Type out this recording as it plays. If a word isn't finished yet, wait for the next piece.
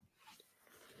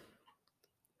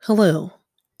Hello,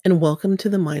 and welcome to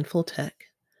the Mindful Tech.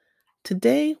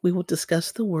 Today, we will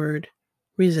discuss the word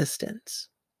resistance.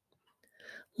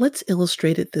 Let's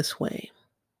illustrate it this way.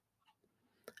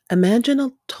 Imagine a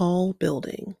tall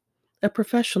building, a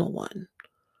professional one,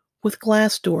 with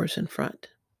glass doors in front.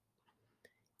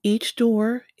 Each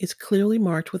door is clearly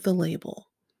marked with a label,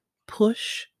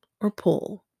 push or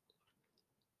pull.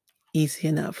 Easy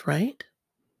enough, right?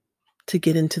 To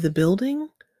get into the building,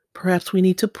 perhaps we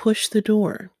need to push the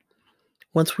door.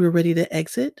 Once we're ready to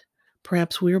exit,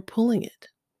 perhaps we are pulling it.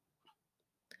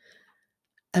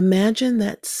 Imagine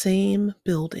that same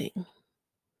building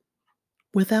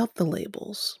without the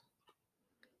labels,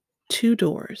 two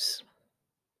doors,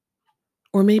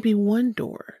 or maybe one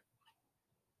door.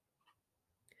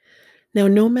 Now,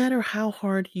 no matter how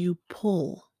hard you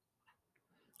pull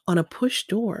on a push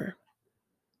door,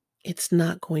 it's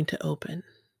not going to open.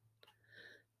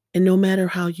 And no matter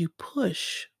how you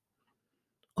push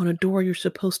on a door you're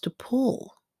supposed to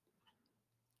pull,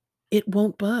 it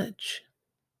won't budge.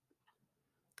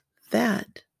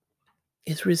 That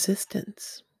is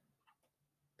resistance.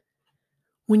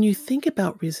 When you think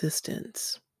about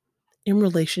resistance in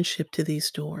relationship to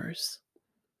these doors,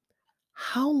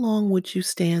 how long would you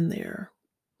stand there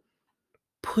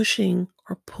pushing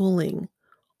or pulling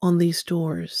on these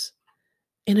doors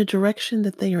in a direction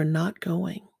that they are not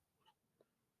going?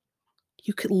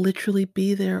 You could literally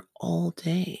be there all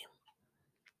day.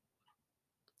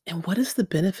 And what is the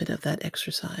benefit of that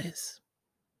exercise?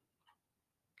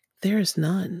 There is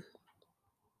none.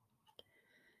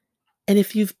 And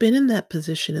if you've been in that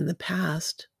position in the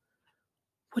past,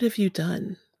 what have you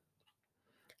done?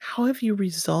 How have you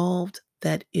resolved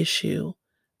that issue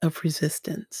of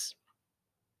resistance?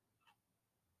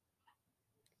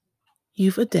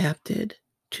 You've adapted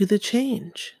to the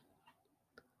change.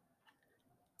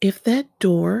 If that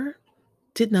door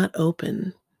did not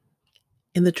open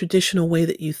in the traditional way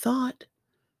that you thought,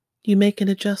 you make an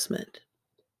adjustment.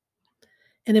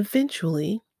 And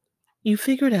eventually, you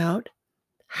figured out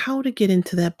how to get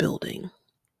into that building.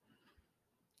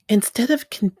 Instead of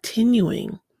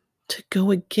continuing to go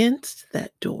against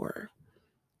that door,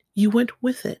 you went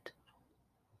with it.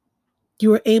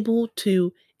 You were able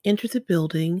to enter the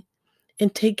building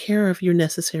and take care of your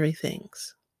necessary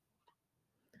things.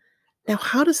 Now,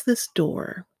 how does this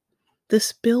door,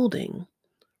 this building,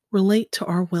 relate to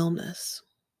our wellness?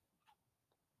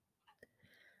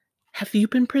 Have you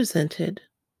been presented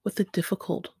with a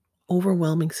difficult,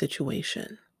 overwhelming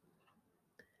situation,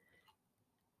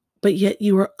 but yet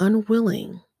you are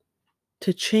unwilling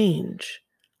to change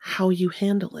how you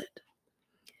handle it?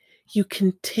 You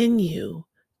continue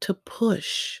to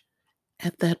push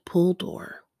at that pull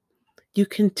door. You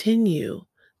continue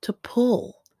to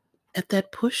pull at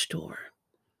that push door.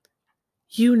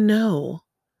 You know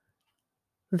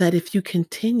that if you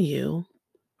continue,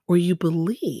 or you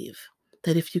believe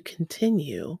that if you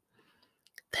continue,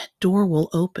 that door will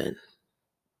open.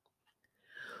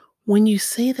 When you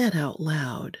say that out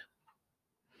loud,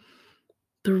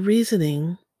 the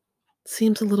reasoning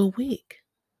seems a little weak.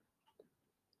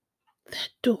 That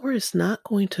door is not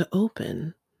going to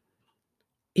open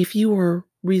if you are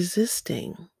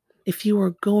resisting, if you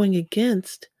are going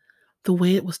against the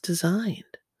way it was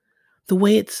designed, the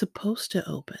way it's supposed to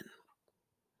open.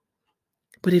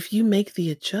 But if you make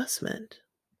the adjustment,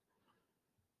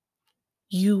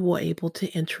 you will able to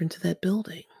enter into that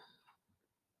building.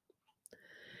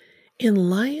 In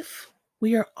life,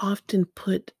 we are often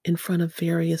put in front of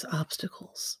various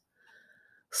obstacles,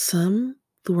 some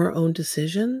through our own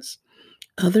decisions,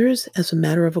 others as a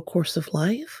matter of a course of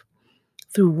life,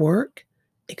 through work,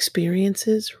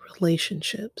 experiences,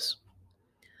 relationships.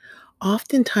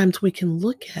 Oftentimes we can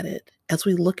look at it as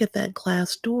we look at that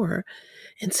glass door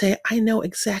and say, I know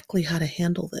exactly how to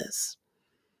handle this.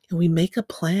 And we make a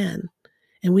plan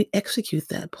and we execute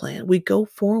that plan. We go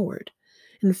forward.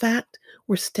 In fact,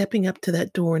 we're stepping up to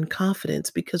that door in confidence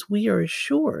because we are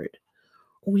assured,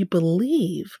 we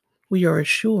believe we are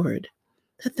assured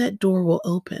that that door will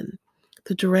open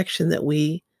the direction that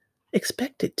we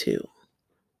expect it to.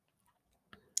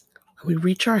 We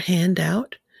reach our hand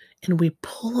out and we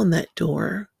pull on that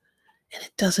door and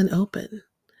it doesn't open.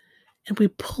 And we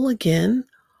pull again,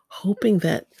 hoping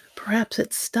that perhaps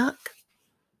it's stuck.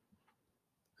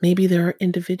 Maybe there are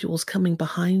individuals coming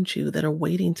behind you that are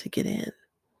waiting to get in.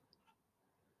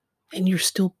 And you're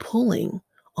still pulling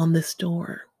on this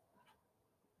door.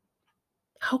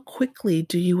 How quickly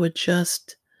do you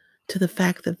adjust to the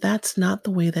fact that that's not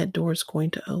the way that door is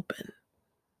going to open?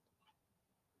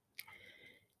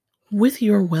 With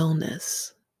your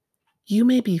wellness, you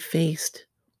may be faced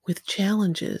with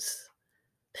challenges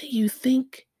that you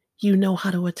think you know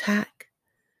how to attack,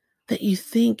 that you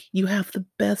think you have the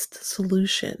best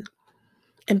solution.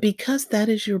 And because that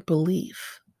is your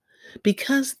belief,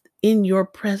 because in your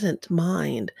present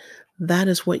mind, that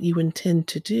is what you intend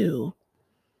to do,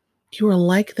 you are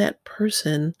like that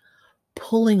person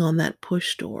pulling on that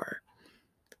push door.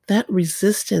 That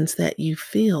resistance that you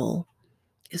feel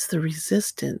is the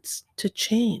resistance to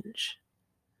change.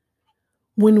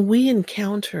 When we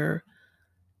encounter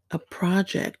a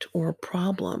project or a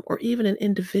problem or even an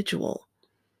individual,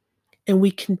 and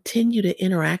we continue to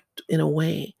interact in a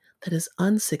way that is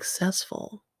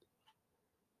unsuccessful,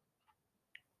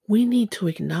 we need to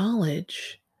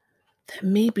acknowledge that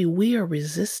maybe we are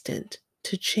resistant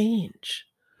to change.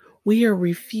 We are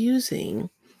refusing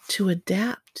to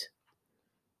adapt.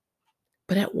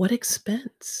 But at what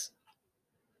expense?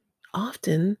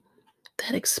 Often,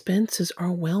 that expense is our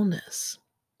wellness.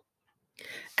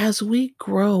 As we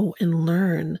grow and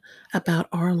learn about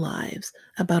our lives,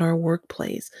 about our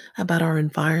workplace, about our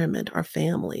environment, our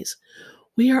families,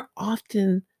 we are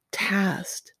often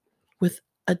tasked with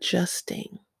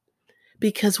adjusting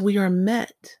because we are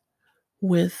met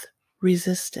with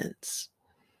resistance.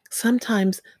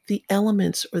 Sometimes the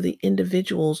elements or the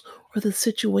individuals or the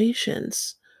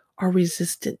situations are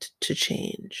resistant to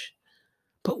change.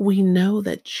 But we know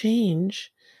that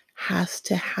change has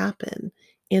to happen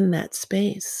in that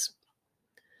space.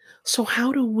 So,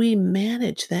 how do we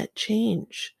manage that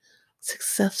change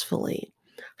successfully?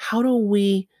 How do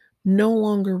we no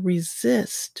longer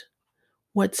resist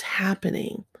what's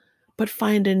happening, but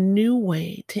find a new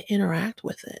way to interact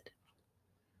with it?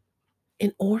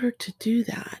 In order to do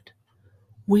that,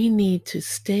 we need to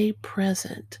stay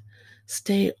present,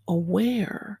 stay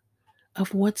aware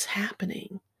of what's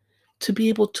happening, to be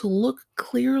able to look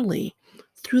clearly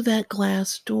through that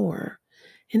glass door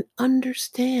and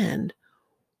understand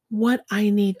what I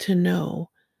need to know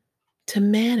to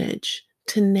manage,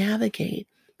 to navigate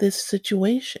this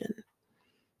situation.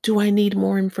 Do I need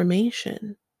more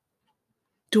information?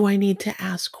 Do I need to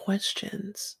ask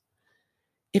questions?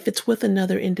 If it's with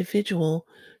another individual,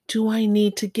 do I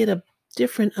need to get a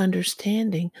different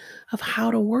understanding of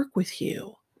how to work with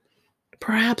you?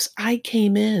 Perhaps I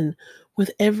came in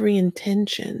with every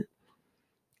intention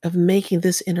of making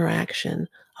this interaction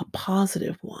a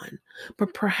positive one,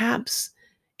 but perhaps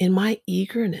in my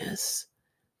eagerness,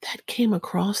 that came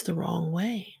across the wrong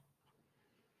way.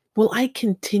 Will I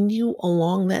continue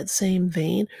along that same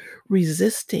vein,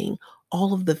 resisting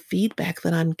all of the feedback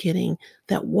that I'm getting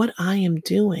that what I am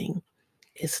doing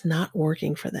is not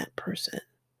working for that person?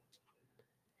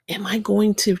 Am I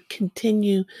going to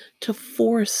continue to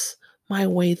force my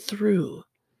way through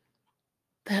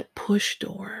that push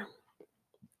door?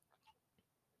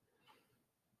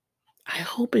 I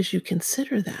hope as you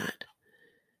consider that,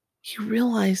 you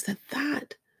realize that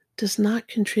that does not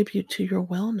contribute to your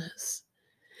wellness.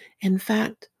 In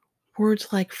fact,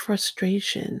 words like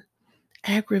frustration,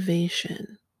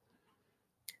 aggravation,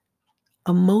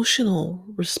 emotional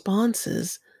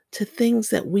responses to things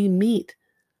that we meet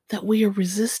that we are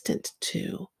resistant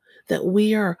to, that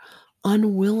we are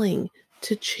unwilling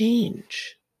to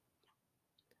change.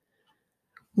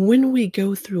 When we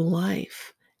go through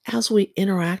life, as we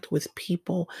interact with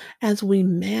people, as we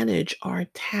manage our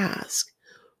task,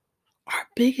 our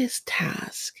biggest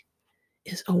task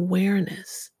is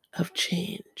awareness of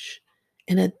change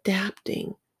and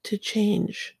adapting to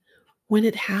change when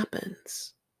it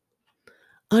happens.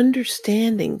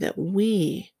 Understanding that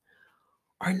we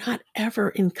are not ever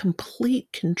in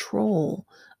complete control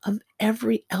of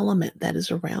every element that is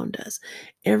around us,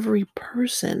 every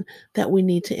person that we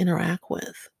need to interact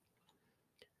with.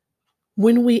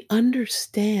 When we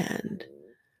understand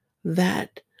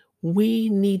that we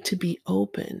need to be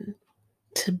open,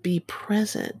 to be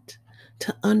present,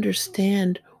 to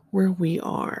understand where we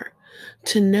are,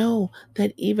 to know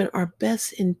that even our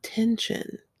best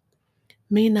intention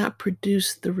may not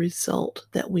produce the result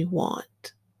that we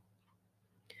want,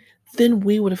 then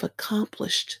we would have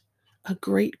accomplished a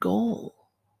great goal.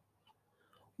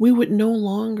 We would no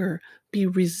longer be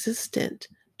resistant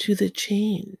to the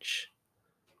change.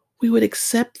 We would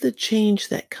accept the change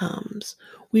that comes.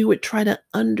 We would try to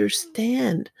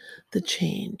understand the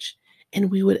change and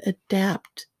we would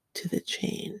adapt to the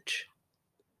change.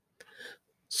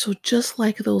 So, just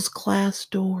like those glass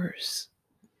doors,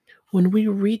 when we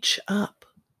reach up,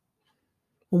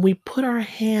 when we put our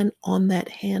hand on that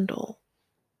handle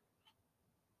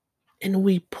and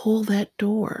we pull that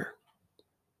door,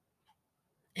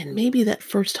 and maybe that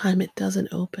first time it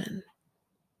doesn't open,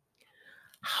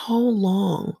 how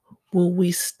long will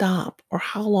we stop or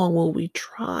how long will we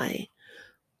try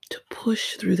to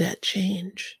push through that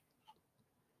change?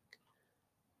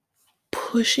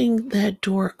 pushing that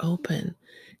door open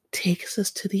takes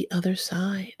us to the other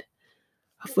side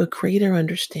of a greater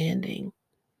understanding,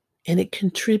 and it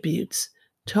contributes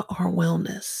to our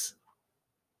wellness.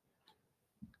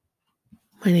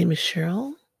 My name is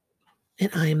Cheryl, and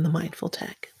I am the Mindful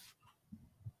Tech.